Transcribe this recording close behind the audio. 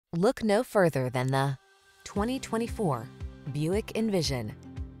Look no further than the 2024 Buick Envision.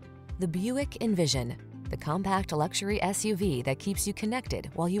 The Buick Envision, the compact luxury SUV that keeps you connected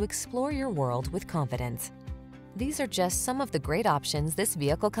while you explore your world with confidence. These are just some of the great options this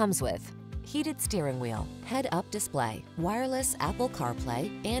vehicle comes with: heated steering wheel, head-up display, wireless Apple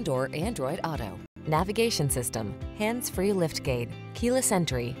CarPlay and/or Android Auto, navigation system, hands-free liftgate, keyless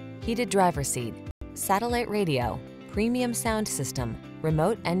entry, heated driver's seat, satellite radio, premium sound system,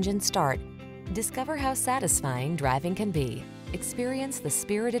 remote engine start. Discover how satisfying driving can be. Experience the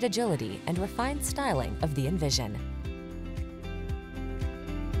spirited agility and refined styling of the Envision.